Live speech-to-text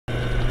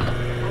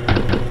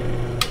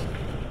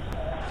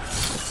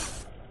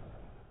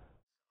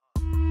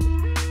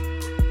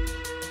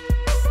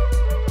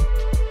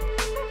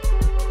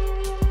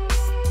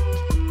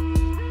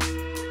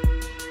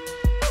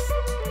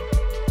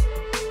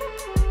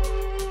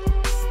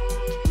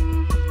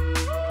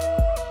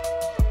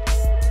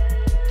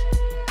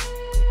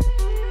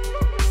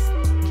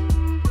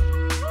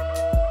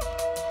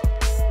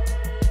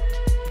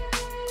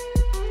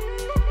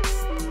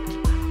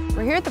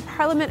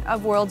Parliament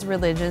of World's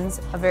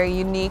Religions, a very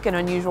unique and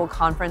unusual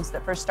conference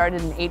that first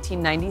started in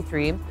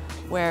 1893,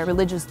 where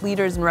religious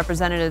leaders and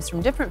representatives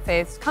from different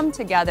faiths come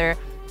together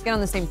to get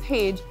on the same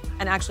page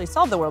and actually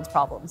solve the world's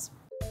problems.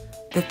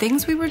 The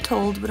things we were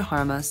told would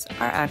harm us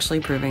are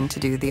actually proving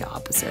to do the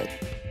opposite.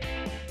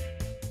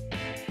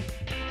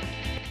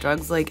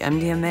 Drugs like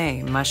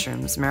MDMA,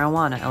 mushrooms,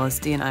 marijuana,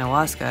 LSD, and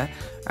ayahuasca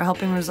are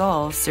helping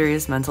resolve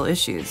serious mental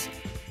issues.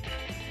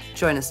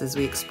 Join us as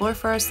we explore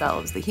for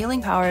ourselves the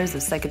healing powers of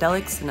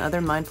psychedelics and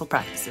other mindful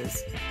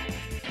practices.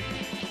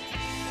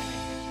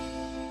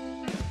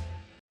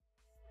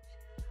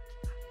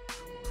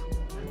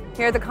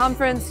 Here at the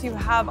conference, you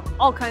have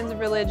all kinds of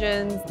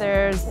religions.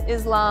 There's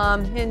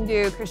Islam,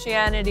 Hindu,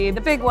 Christianity, the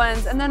big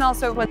ones, and then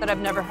also one that I've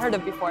never heard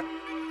of before.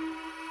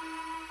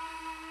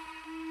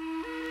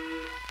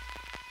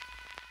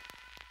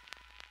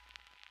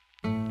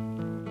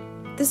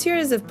 This year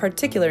is of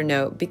particular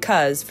note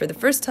because, for the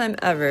first time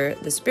ever,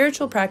 the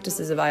spiritual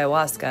practices of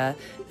ayahuasca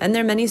and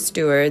their many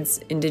stewards,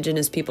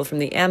 indigenous people from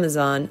the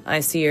Amazon,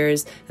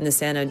 Iseers, and the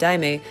Sano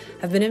Daime,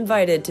 have been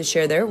invited to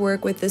share their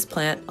work with this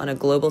plant on a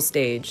global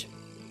stage.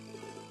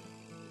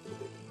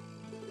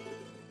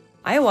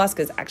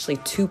 Ayahuasca is actually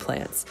two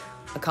plants,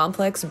 a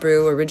complex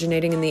brew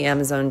originating in the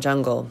Amazon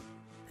jungle.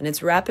 And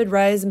its rapid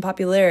rise in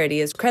popularity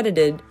is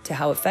credited to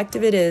how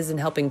effective it is in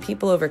helping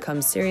people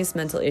overcome serious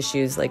mental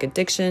issues like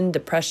addiction,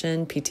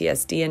 depression,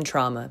 PTSD, and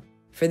trauma.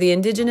 For the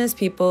indigenous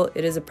people,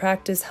 it is a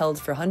practice held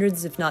for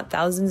hundreds, if not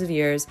thousands of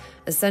years,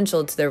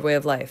 essential to their way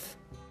of life.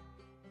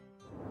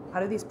 How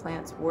do these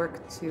plants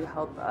work to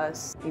help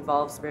us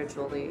evolve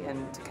spiritually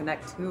and to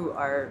connect to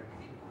our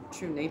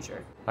true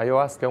nature? A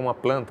ayahuasca é uma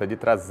planta de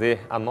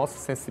trazer a nossa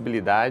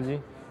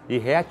sensibilidade e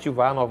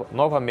reativar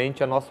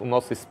novamente o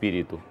nosso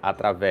espírito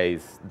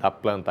através da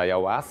planta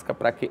ayahuasca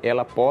para que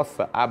ela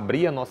possa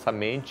abrir a nossa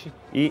mente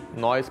e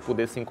nós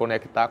pudéssemos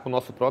conectar com o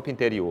nosso próprio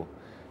interior.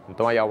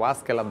 Então a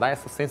ayahuasca ela dá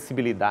essa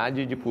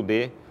sensibilidade de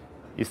poder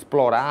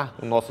explorar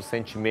o nosso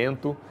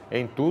sentimento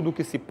em tudo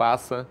que se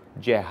passa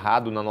de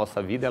errado na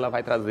nossa vida. Ela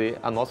vai trazer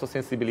a nossa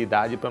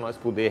sensibilidade para nós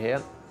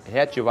poder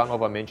reativar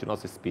novamente o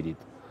nosso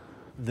espírito.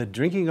 The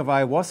drinking of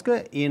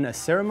ayahuasca in a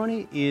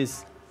ceremony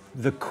is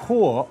the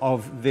core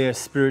of their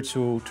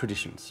spiritual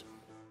traditions.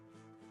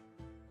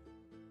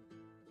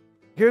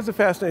 Here's a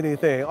fascinating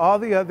thing. All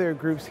the other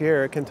groups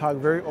here can talk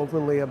very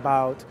openly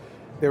about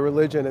their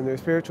religion and their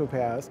spiritual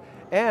paths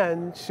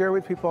and share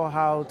with people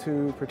how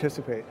to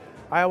participate.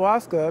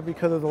 Ayahuasca,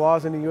 because of the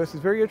laws in the US,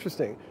 is very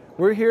interesting.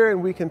 We're here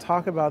and we can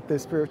talk about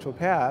this spiritual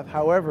path.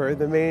 However,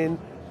 the main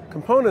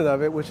component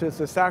of it, which is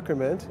the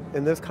sacrament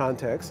in this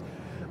context,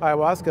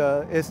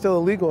 ayahuasca, is still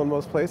illegal in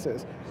most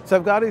places. So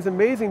I've got these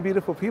amazing,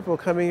 beautiful people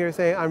coming here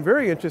saying, I'm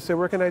very interested,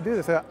 where can I do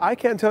this? I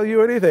can't tell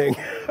you anything.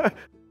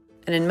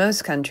 And in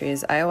most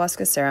countries,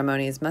 ayahuasca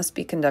ceremonies must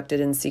be conducted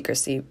in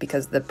secrecy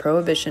because of the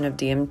prohibition of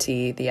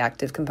DMT, the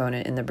active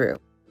component in the brew.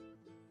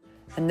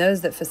 And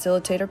those that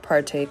facilitate or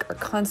partake are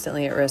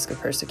constantly at risk of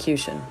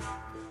persecution.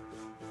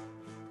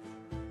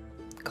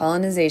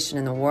 Colonization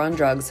and the war on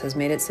drugs has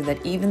made it so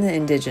that even the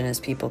indigenous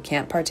people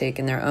can't partake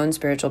in their own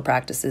spiritual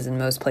practices in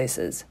most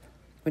places,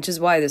 which is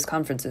why this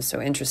conference is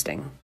so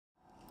interesting.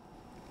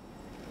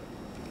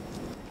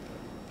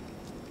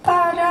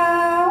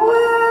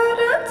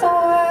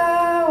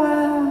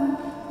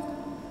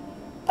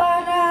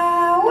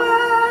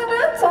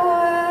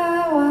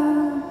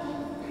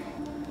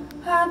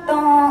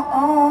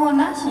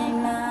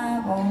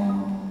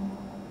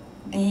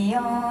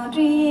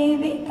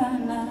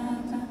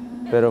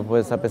 Pero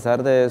pues a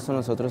pesar de eso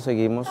nosotros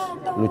seguimos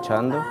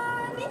luchando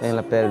en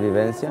la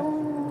pervivencia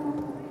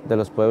de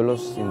los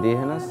pueblos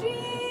indígenas,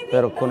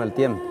 pero con el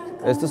tiempo.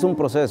 Esto es un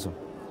proceso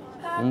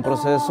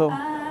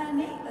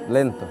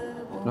lento.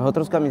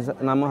 Nosotros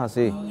caminamos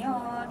así,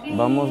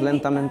 vamos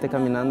lentamente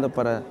caminando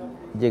para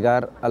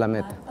llegar a la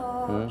meta,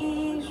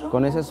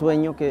 con ese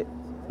sueño que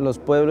los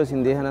pueblos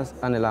indígenas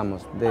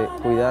anhelamos, de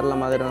cuidar la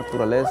madre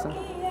naturaleza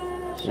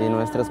y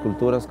nuestras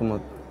culturas, como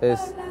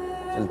es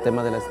el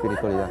tema de la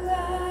espiritualidad.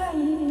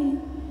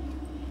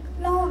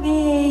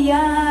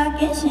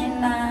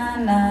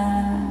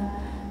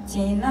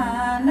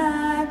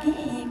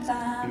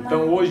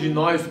 Então hoje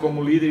nós,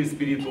 como líder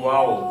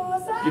espiritual,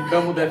 que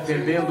estamos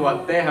defendendo a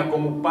terra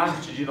como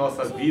parte de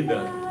nossa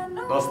vida,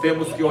 nós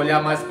temos que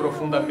olhar mais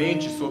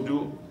profundamente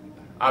sobre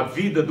a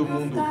vida do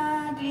mundo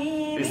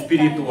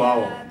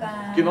espiritual,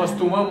 que nós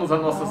tomamos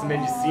as nossas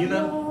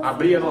medicinas,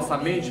 abrir a nossa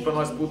mente para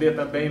nós poder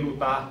também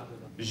lutar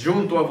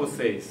junto a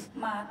vocês.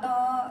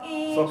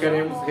 Só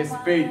queremos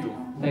respeito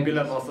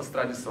pelas nossas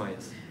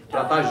tradições,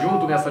 para estar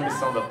junto nessa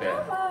missão da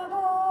terra.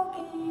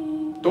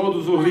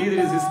 Todos os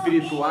líderes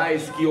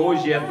espirituais que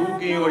hoje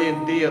eduquem e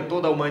orientem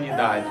toda a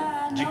humanidade,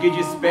 de que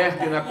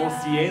despertem na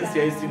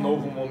consciência esse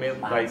novo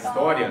momento da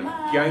história,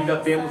 que ainda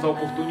temos a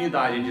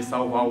oportunidade de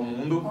salvar o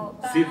mundo,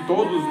 se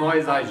todos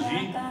nós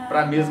agir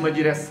para a mesma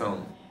direção.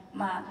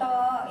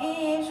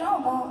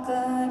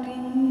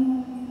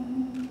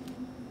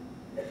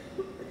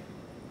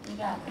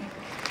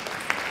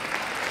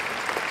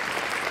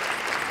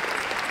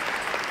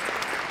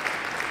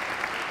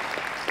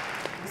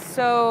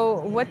 So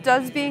what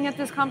does being at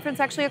this conference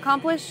actually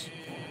accomplish?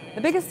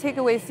 The biggest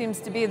takeaway seems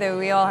to be that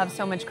we all have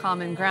so much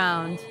common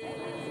ground.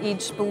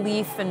 Each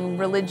belief and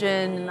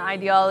religion and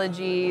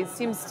ideology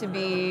seems to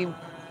be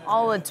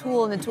all a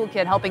tool in the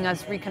toolkit helping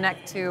us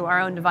reconnect to our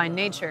own divine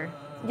nature.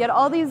 Yet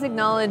all these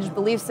acknowledged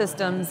belief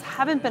systems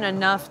haven't been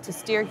enough to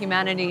steer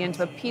humanity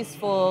into a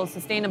peaceful,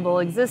 sustainable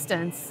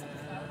existence.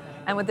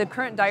 And with the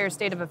current dire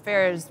state of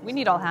affairs, we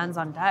need all hands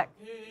on deck.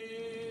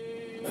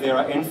 There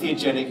are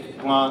entheogenic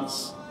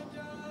plants,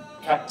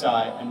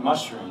 cacti, and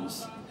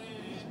mushrooms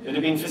that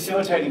have been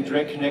facilitating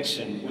direct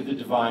connection with the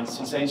divine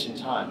since ancient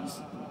times.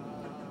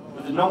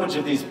 But the knowledge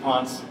of these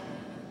plants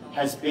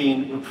has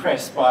been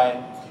repressed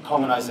by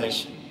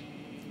colonization.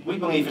 We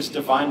believe it's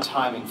divine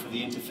timing for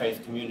the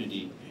interfaith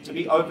community to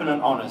be open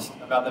and honest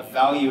about the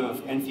value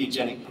of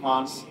entheogenic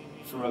plants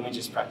for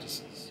religious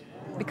practices.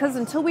 Because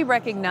until we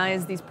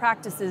recognize these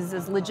practices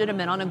as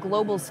legitimate on a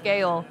global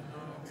scale,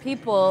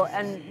 people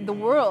and the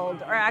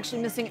world are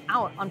actually missing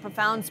out on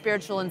profound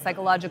spiritual and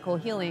psychological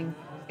healing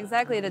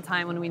exactly at a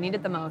time when we need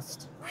it the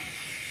most.